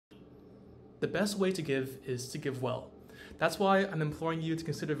The best way to give is to give well. That's why I'm imploring you to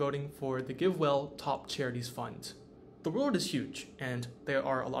consider voting for the GiveWell Top Charities Fund. The world is huge, and there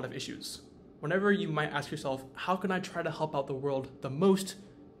are a lot of issues. Whenever you might ask yourself, how can I try to help out the world the most?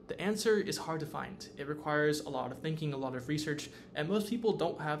 The answer is hard to find. It requires a lot of thinking, a lot of research, and most people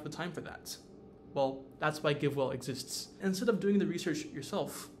don't have the time for that. Well, that's why GiveWell exists. Instead of doing the research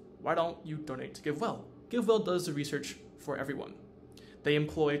yourself, why don't you donate to GiveWell? GiveWell does the research for everyone. They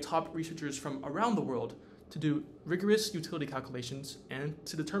employ top researchers from around the world to do rigorous utility calculations and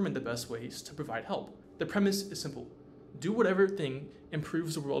to determine the best ways to provide help. The premise is simple. Do whatever thing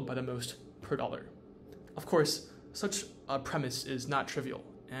improves the world by the most per dollar. Of course, such a premise is not trivial,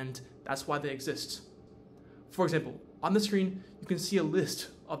 and that's why they exist. For example, on the screen, you can see a list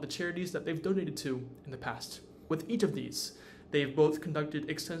of the charities that they've donated to in the past. With each of these, they've both conducted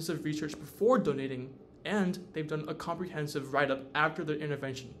extensive research before donating, and they've done a comprehensive write-up after their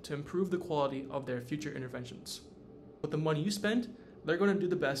intervention to improve the quality of their future interventions. With the money you spend, they're going to do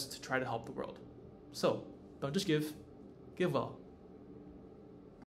the best to try to help the world. So, don't just give well.